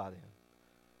influenced by them.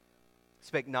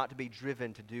 Expect not to be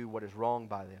driven to do what is wrong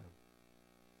by them.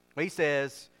 He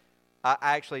says, I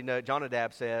actually know,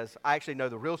 Jonadab says, I actually know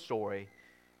the real story.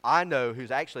 I know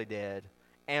who's actually dead.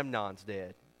 Amnon's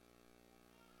dead.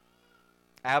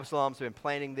 Absalom's been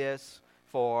planning this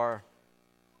for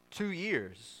 2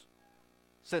 years.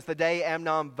 Since the day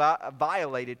Amnon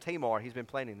violated Tamar, he's been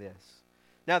planning this.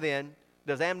 Now then,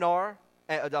 does Amnon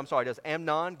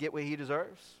get what he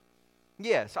deserves?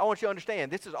 Yes, I want you to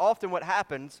understand, this is often what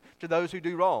happens to those who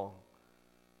do wrong.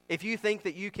 If you think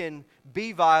that you can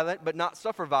be violent but not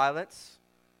suffer violence,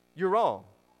 you're wrong.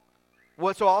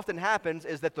 What so often happens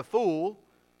is that the fool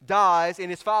dies in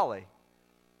his folly.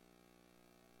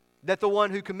 That the one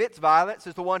who commits violence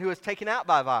is the one who is taken out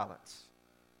by violence.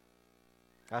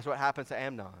 That's what happens to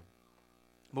Amnon.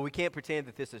 But we can't pretend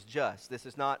that this is just. This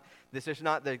is not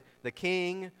the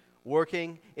king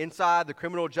working inside the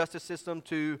criminal justice system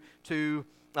to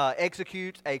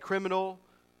execute a criminal.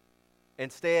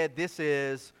 Instead, this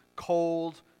is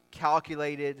cold,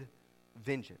 calculated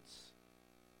vengeance.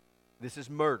 This is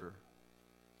murder.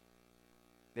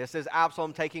 This is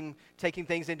Absalom taking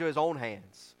things into his own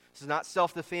hands. This is not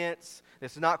self-defense.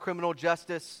 This is not criminal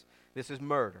justice. This is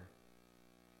murder.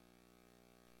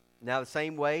 Now, the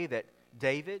same way that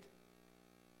David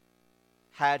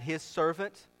had his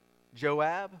servant,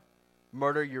 Joab,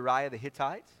 murder Uriah the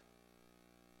Hittite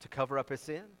to cover up his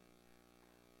sin,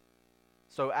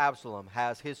 so Absalom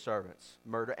has his servants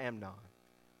murder Amnon.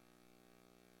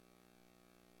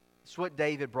 It's what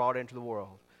David brought into the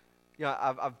world. You know,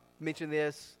 I've mentioned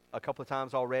this a couple of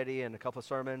times already in a couple of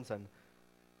sermons, and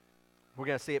we're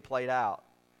going to see it played out.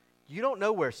 You don't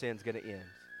know where sin's going to end.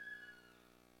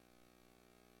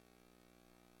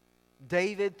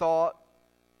 David thought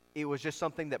it was just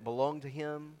something that belonged to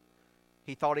him.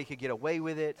 He thought he could get away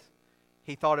with it.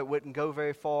 He thought it wouldn't go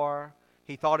very far.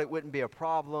 He thought it wouldn't be a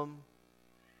problem.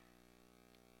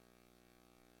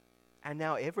 And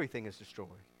now everything is destroyed.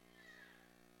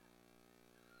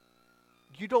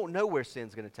 You don't know where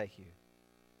sin's going to take you.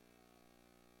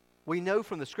 We know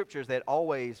from the scriptures that it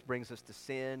always brings us to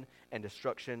sin and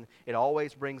destruction. It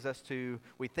always brings us to,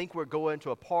 we think we're going to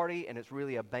a party and it's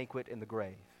really a banquet in the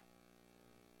grave.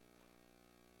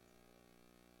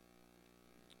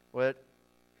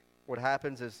 What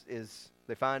happens is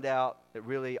they find out that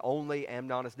really only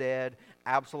Amnon is dead.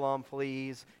 Absalom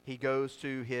flees. He goes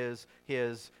to his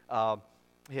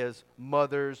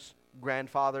mother's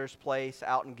grandfather's place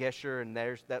out in Geshur, and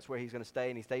that's where he's going to stay,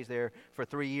 and he stays there for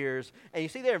 3 years. And you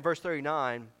see there in verse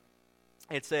 39,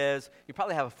 it says, you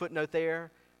probably have a footnote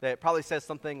there that probably says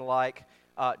something like,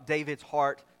 David's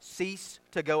heart ceased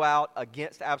to go out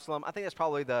against Absalom. I think that's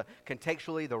probably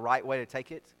contextually the right way to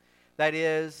take it. That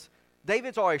is,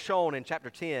 David's already shown in chapter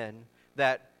 10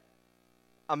 that,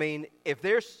 I mean, if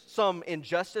there's some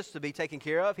injustice to be taken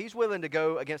care of, he's willing to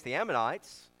go against the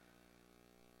Ammonites,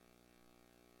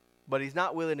 but he's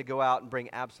not willing to go out and bring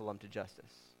Absalom to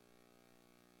justice.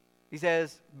 He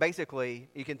says, basically,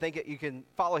 you can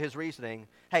follow his reasoning.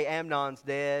 Hey, Amnon's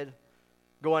dead.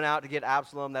 Going out to get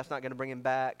Absalom, that's not going to bring him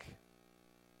back.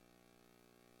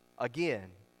 Again,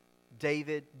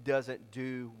 David doesn't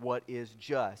do what is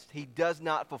just. He does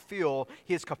not fulfill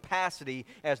his capacity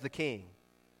as the king.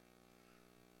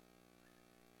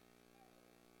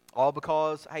 All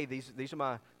because, hey, these are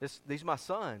my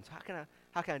sons.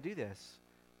 How can I do this?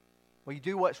 Well, you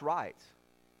do what's right.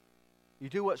 You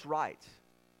do what's right,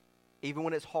 even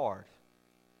when it's hard.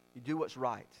 You do what's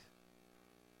right.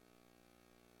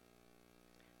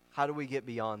 How do we get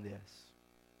beyond this?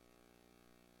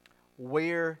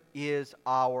 Where is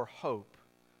our hope?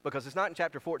 Because it's not in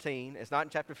chapter 14, it's not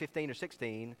in chapter 15 or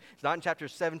 16, it's not in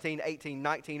chapters 17, 18,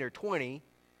 19, or 20.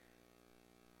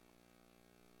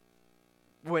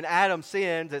 When Adam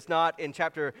sins, it's not in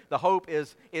chapter, the hope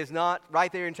is not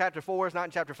right there in chapter 4, it's not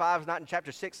in chapter 5, it's not in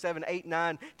chapter 6, 7, 8,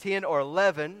 9, 10, or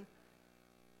 11.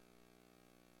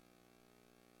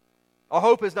 Our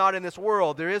hope is not in this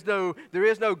world. There is no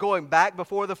going back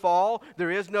before the fall. There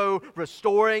is no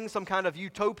restoring some kind of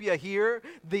utopia here.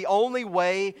 The only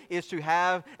way is to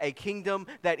have a kingdom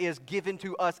that is given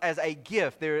to us as a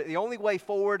gift. The only way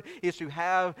forward is to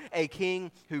have a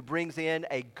king who brings in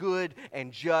a good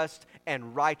and just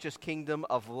and righteous kingdom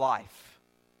of life.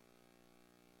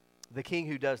 The king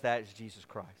who does that is Jesus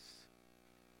Christ.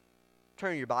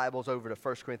 Turn your Bibles over to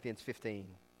 1 Corinthians 15.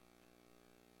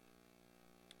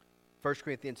 1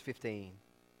 Corinthians 15.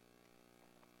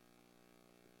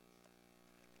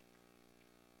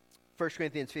 1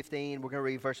 Corinthians 15, we're going to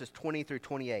read verses 20 through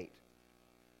 28.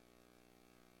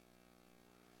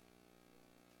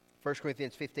 1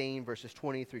 Corinthians 15, verses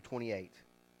 20 through 28.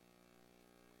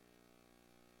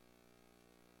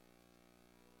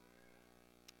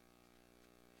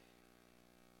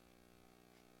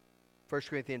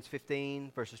 First Corinthians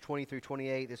 15, verses 20 through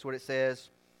 28, this is what it says.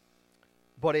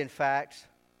 But in fact,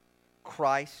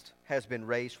 Christ has been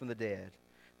raised from the dead,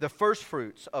 the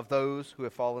firstfruits of those who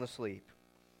have fallen asleep.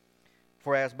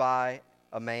 For as by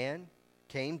a man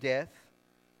came death,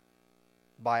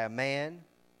 by a man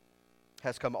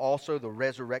has come also the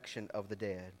resurrection of the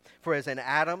dead. For as in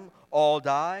Adam all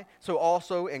die, so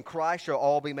also in Christ shall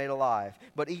all be made alive,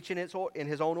 but each in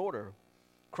his own order.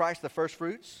 Christ the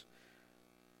firstfruits,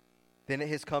 then at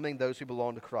his coming those who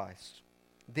belong to Christ.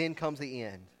 Then comes the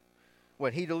end,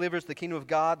 when he delivers the kingdom of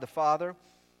God the Father,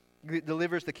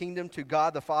 delivers the kingdom to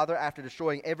God the Father after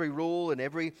destroying every rule and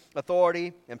every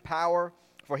authority and power.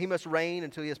 For he must reign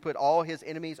until he has put all his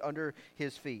enemies under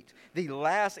his feet. The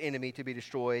last enemy to be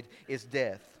destroyed is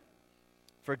death.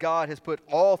 For God has put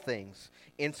all things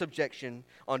in subjection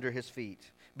under his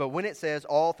feet. But when it says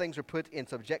all things are put in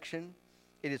subjection,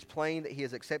 it is plain that he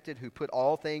is accepted who put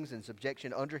all things in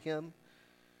subjection under him.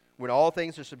 When all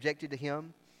things are subjected to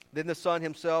him, then the Son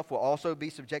himself will also be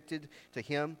subjected to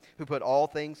him who put all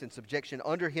things in subjection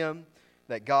under him,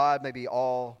 that God may be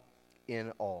all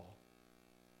in all.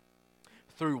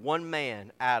 Through one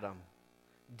man, Adam,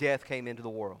 death came into the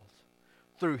world.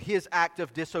 Through his act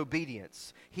of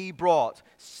disobedience, he brought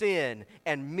sin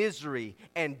and misery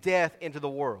and death into the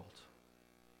world.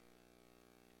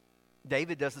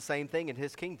 David does the same thing in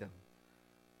his kingdom.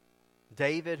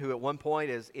 David, who at one point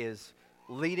is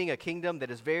leading a kingdom that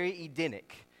is very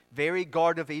Edenic, very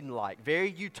Garden of Eden-like,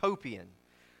 very utopian.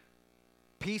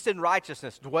 Peace and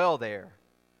righteousness dwell there.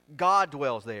 God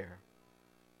dwells there.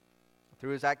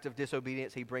 Through his act of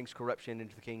disobedience, he brings corruption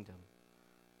into the kingdom.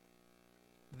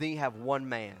 Then you have one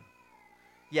man.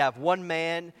 You have one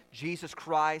man, Jesus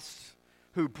Christ,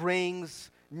 who brings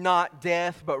not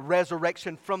death, but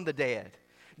resurrection from the dead.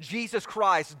 Jesus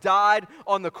Christ died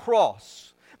on the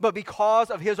cross. But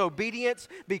because of his obedience,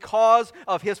 because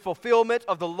of his fulfillment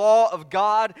of the law of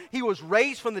God, he was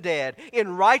raised from the dead.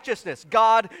 In righteousness,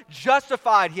 God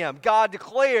justified him. God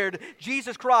declared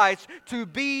Jesus Christ to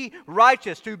be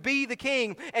righteous, to be the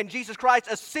king. And Jesus Christ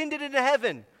ascended into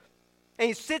heaven. And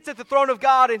he sits at the throne of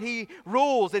God and he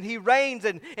rules and he reigns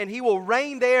and he will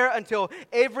reign there until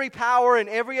every power and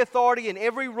every authority and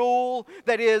every rule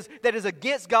that is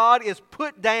against God is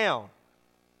put down.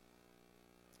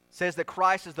 Says that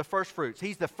Christ is the first fruits.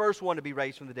 He's the first one to be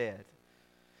raised from the dead.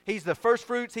 He's the first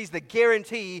fruits. He's the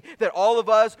guarantee that all of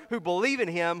us who believe in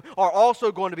him are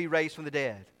also going to be raised from the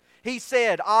dead. He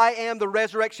said, I am the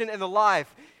resurrection and the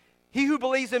life. He who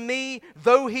believes in me,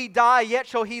 though he die, yet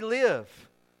shall he live.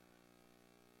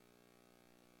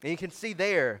 And you can see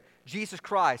there, Jesus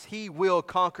Christ, he will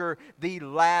conquer the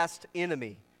last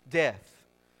enemy, death.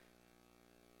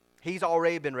 He's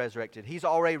already been resurrected. He's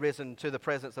already risen to the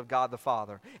presence of God the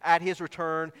Father. At his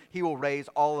return, he will raise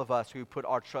all of us who put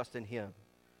our trust in him.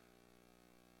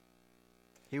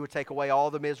 He would take away all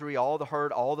the misery, all the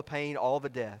hurt, all the pain, all the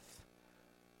death.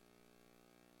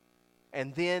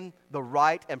 And then the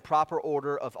right and proper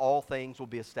order of all things will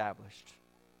be established.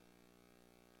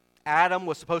 Adam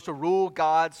was supposed to rule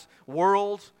God's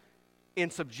world in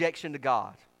subjection to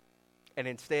God, and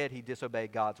instead he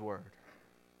disobeyed God's word.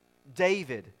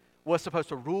 David was supposed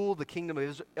to rule the kingdom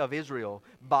of Israel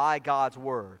by God's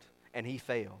word, and he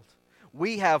failed.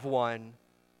 We have one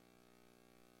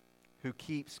who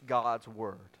keeps God's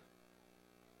word,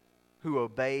 who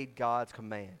obeyed God's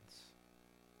commands.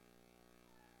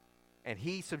 And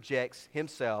he subjects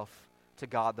himself to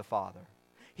God the Father.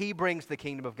 He brings the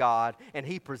kingdom of God and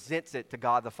he presents it to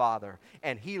God the Father.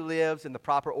 And he lives in the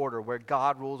proper order where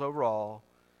God rules over all.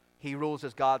 He rules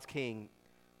as God's king,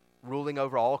 ruling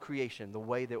over all creation the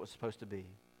way that it was supposed to be.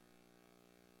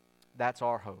 That's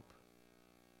our hope.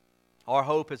 Our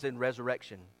hope is in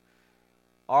resurrection.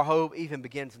 Our hope even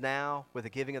begins now with the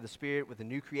giving of the Spirit, with the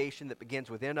new creation that begins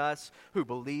within us who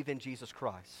believe in Jesus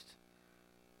Christ.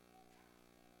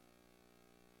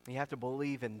 You have to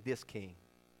believe in this King.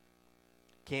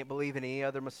 Can't believe in any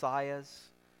other messiahs.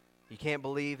 You can't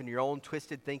believe in your own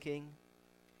twisted thinking.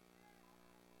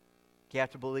 You have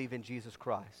to believe in Jesus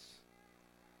Christ.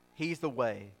 He's the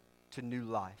way to new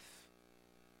life.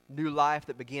 New life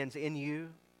that begins in you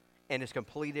and is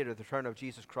completed at the return of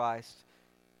Jesus Christ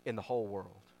in the whole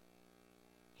world.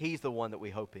 He's the one that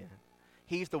we hope in.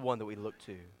 He's the one that we look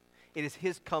to. It is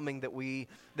His coming that we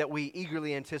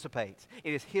eagerly anticipate.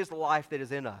 It is His life that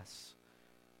is in us.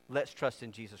 Let's trust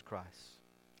in Jesus Christ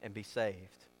and be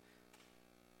saved,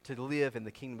 to live in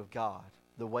the kingdom of God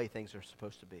the way things are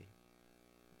supposed to be.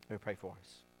 Let me pray for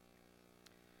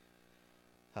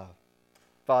us.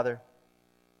 Father,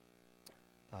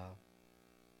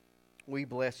 we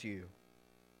bless you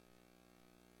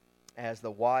as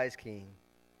the wise King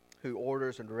who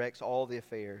orders and directs all the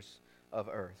affairs of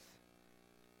earth,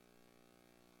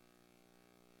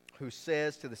 who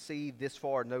says to the sea, this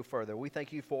far, no further. We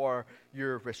thank you for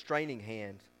your restraining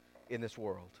hand in this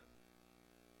world.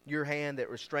 Your hand that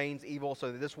restrains evil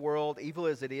so that this world, evil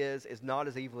as it is not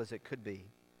as evil as it could be.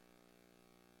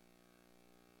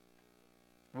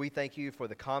 We thank you for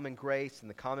the common grace and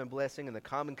the common blessing and the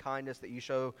common kindness that you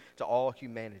show to all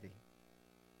humanity.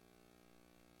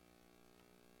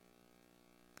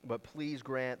 But please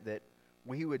grant that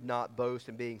we would not boast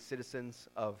in being citizens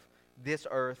of this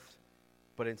earth,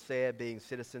 but instead being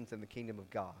citizens in the kingdom of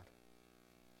God.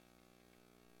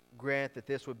 Grant that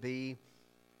this would be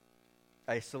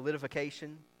a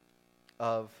solidification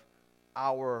of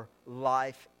our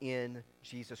life in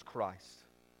Jesus Christ.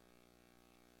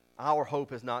 Our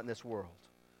hope is not in this world.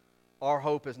 Our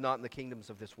hope is not in the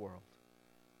kingdoms of this world.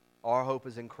 Our hope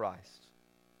is in Christ.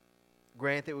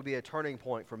 Grant that it would be a turning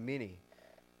point for many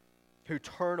who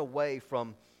turn away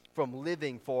from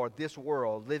living for this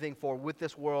world, living for what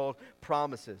this world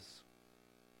promises,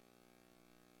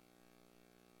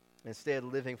 instead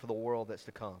living for the world that's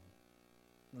to come,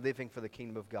 living for the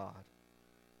kingdom of God.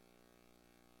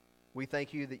 We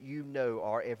thank you that you know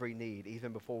our every need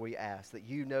even before we ask, that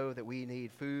you know that we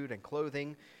need food and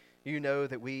clothing. You know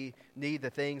that we need the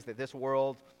things that this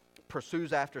world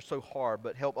pursues after so hard,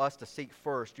 but help us to seek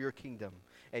first your kingdom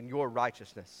and your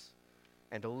righteousness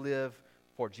and to live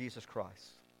for Jesus Christ.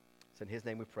 It's in His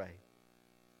name we pray.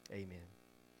 Amen.